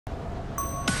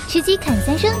吃鸡看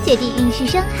三生，绝地运势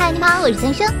升。嗨，你好，我是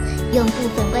三生。应部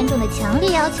分观众的强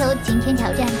烈要求，今天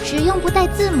挑战只用不带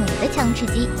字母的枪吃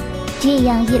鸡。这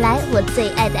样一来，我最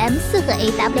爱的 M4 和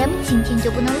AWM 今天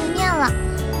就不能露面了。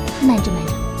慢着，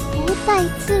不带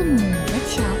字母的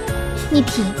枪，你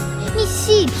品，你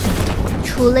细品，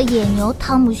除了野牛、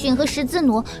汤姆逊和十字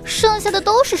弩，剩下的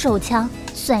都是手枪。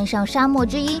算上沙漠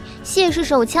之鹰、谢氏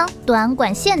手枪、短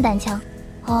管霰弹枪，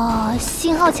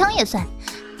信号枪也算。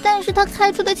但是他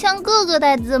开出的枪个个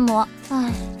带字母，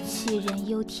唉，杞人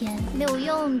忧天，没有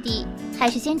用的，还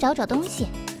是先找找东西。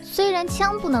虽然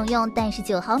枪不能用，但是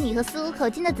9毫米和45口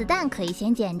径的子弹可以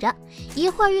先捡着，一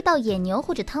会儿遇到野牛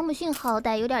或者汤姆逊，好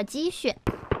歹有点积蓄。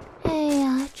哎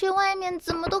呀，这外面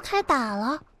怎么都开打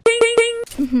了？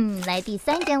来第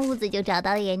3间屋子就找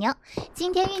到了野牛，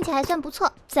今天运气还算不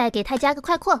错，再给他加个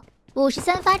快扩。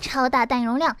53发超大弹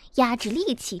容量，压制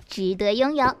力气，值得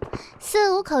拥有。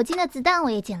45口径的子弹我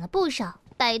也捡了不少，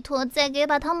拜托再给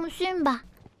把汤姆逊吧。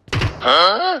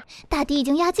大敌已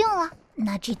经压境了，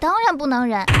那这当然不能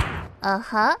忍。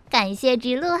感谢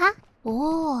指路哈。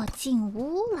进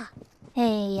屋了。哎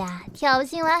呀，挑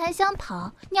衅完还想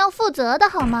跑，你要负责的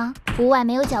好吗？屋外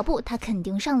没有脚步，他肯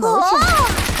定上楼去了。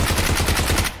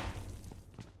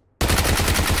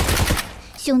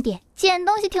兄弟，捡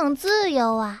东西挺自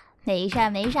由啊。没事，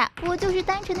我就是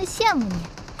单纯的羡慕你。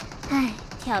唉，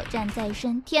挑战在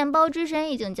身，舔包之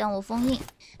神已经将我封印，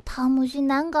汤姆逊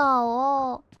难搞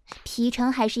哦。皮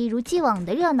城还是一如既往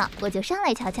的热闹，我就上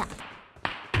来瞧瞧。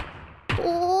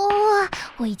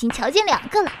我已经瞧见2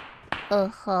个了。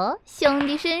兄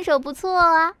弟身手不错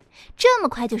啊，这么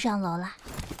快就上楼了。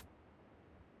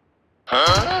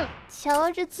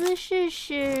瞧这姿势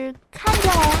是看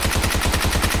见我了？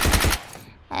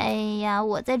哎呀，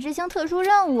我在执行特殊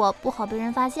任务，不好被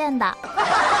人发现的。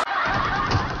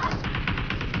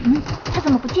他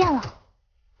怎么不见了？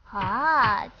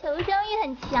求生欲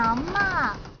很强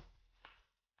嘛。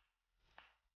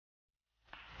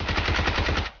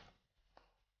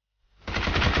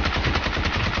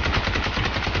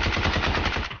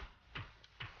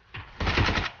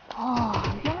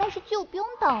原来是救兵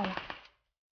到了。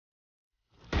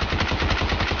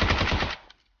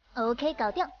OK，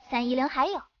 搞定，310还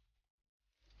有。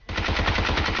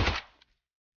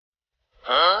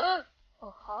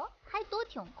还躲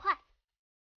挺快。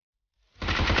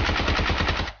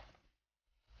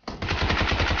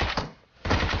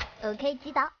OK，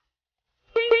 击倒。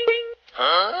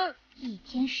1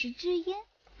天10支烟。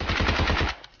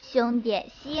兄弟，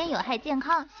吸烟有害健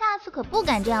康，下次可不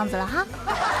敢这样子了哈。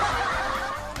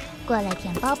过来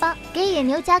舔包包，给野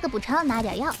牛加个补偿，拿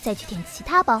点药，再去舔其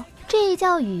他包，这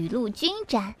叫雨露均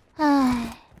沾。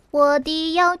唉，我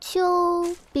的要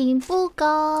求并不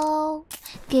高，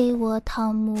给我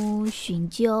汤姆逊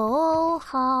就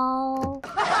好。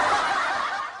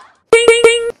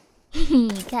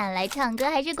看来唱歌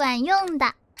还是管用的。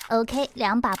OK，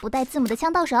 2把不带字母的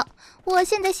枪到手，我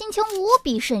现在心情无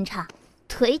比顺畅，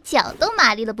腿脚都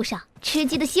麻利了不少，吃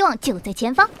鸡的希望就在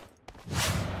前方。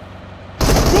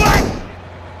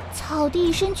草地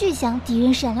一声巨响，敌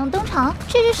人闪亮登场，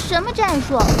这是什么战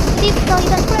术？离谱到一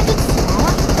半突然就起来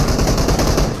了。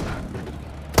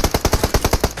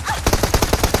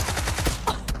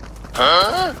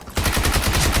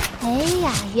哎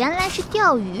呀，原来是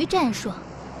钓鱼战术。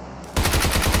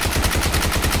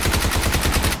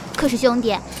可是兄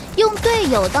弟，用队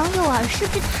友当诱饵是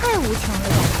不是太无情了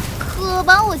呀？可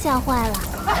把我吓坏了。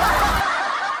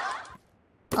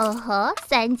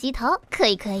3级头，可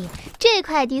以，这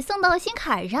快递送到心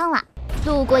坎上了。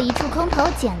路过一处空投，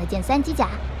捡了件3级甲。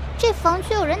这房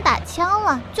区有人打枪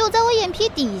了，就在我眼皮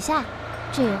底下。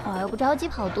这会儿又不着急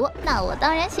跑毒，那我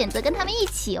当然选择跟他们一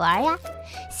起玩呀。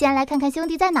先来看看兄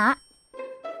弟在哪儿。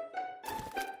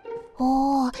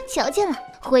瞧见了，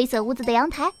灰色屋子的阳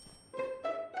台。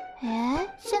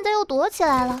现在又躲起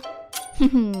来了。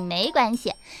没关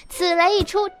系，此来一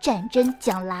出，战争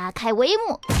将拉开帷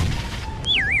幕。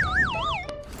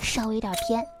稍微有点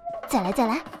偏，再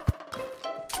来。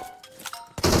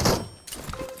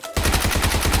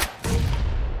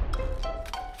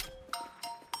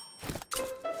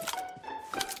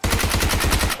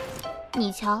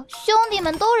你瞧，兄弟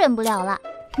们都忍不了了。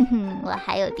我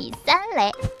还有第3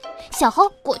雷，小猴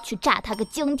过去炸他个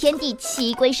惊天地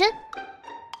泣鬼神。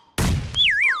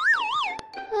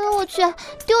我去，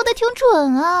丢的挺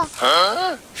准啊！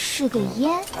是个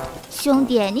烟。兄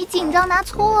弟，你紧张拿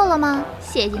错了吗？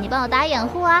谢谢你帮我打掩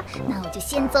护啊，那我就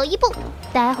先走一步，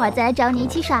待会儿再来找你一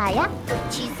起耍呀。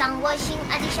骑上我心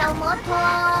爱的小摩托，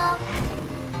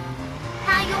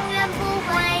它永远不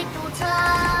会堵车。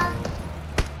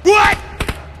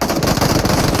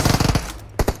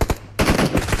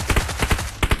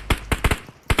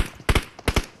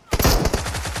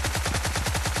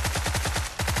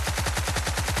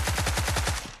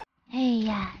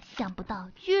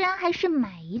还是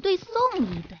买一对送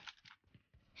一对。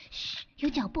嘘，有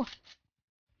脚步。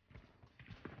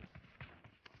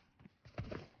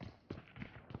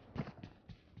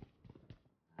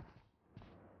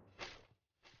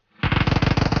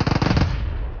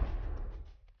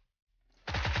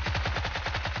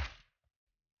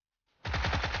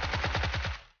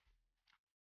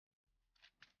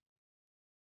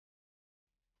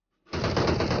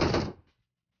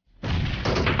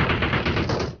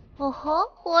哦吼，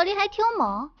火力还挺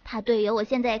猛，他队友我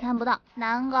现在也看不到，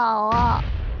难搞啊！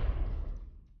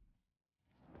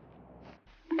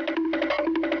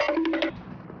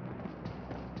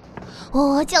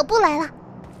哦，脚步来了！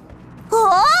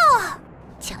哦，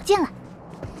瞧见了！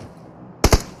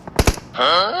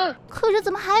可是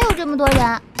怎么还有这么多人？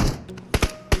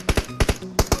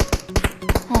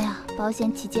哎呀，保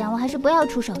险起见，我还是不要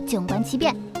出手，静观其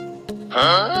变。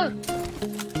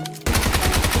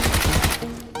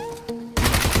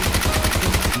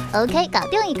OK， 搞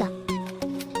定一个。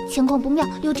情况不妙，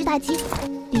有只大吉，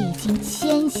历经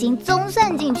千辛，总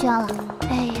算进圈了。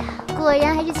哎呀，果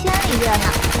然还是圈里热闹。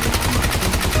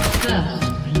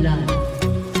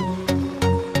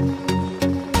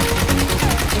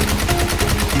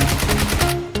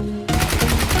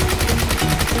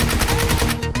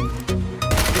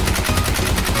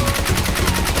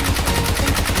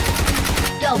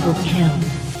Double kill。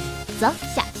走，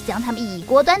下去将他们一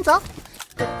锅端走。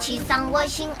骑上我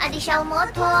心爱的小摩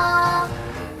托，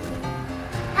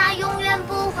它永远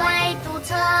不会堵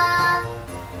车。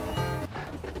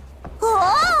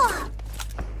哦，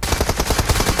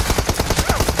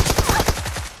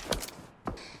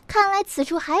看来此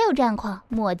处还有战况，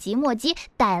莫急莫急，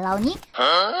代劳你。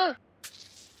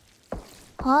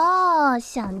哦，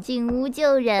想进屋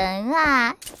救人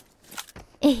啊！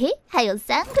嘿嘿，还有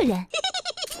3个人。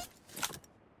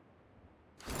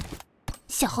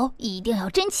小猴一定要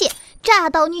争气，炸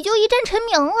到你就一战成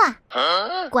名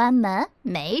了。关门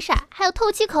没事儿，还有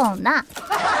透气孔呢。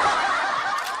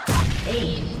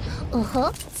哦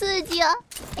吼，刺激啊！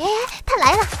哎，他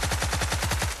来了，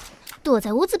躲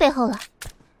在屋子背后了。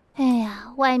哎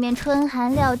呀，外面春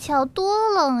寒料峭，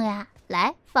多冷呀！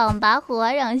来，放把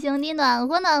火，让兄弟暖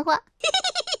和暖和。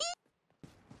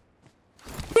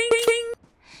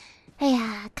哎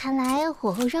呀，看来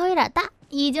火候稍微有点大，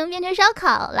已经变成烧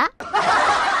烤了。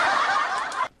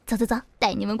走走走，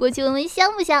带你们过去闻闻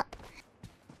香不香？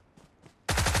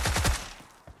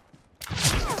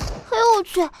哎呦我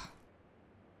去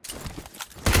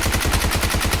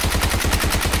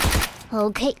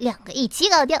 ！OK， 2个一起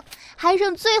搞定，还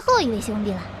剩最后一位兄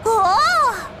弟了。哦，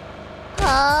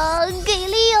好给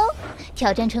力哦！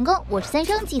挑战成功，我是三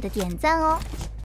生，记得点赞哦。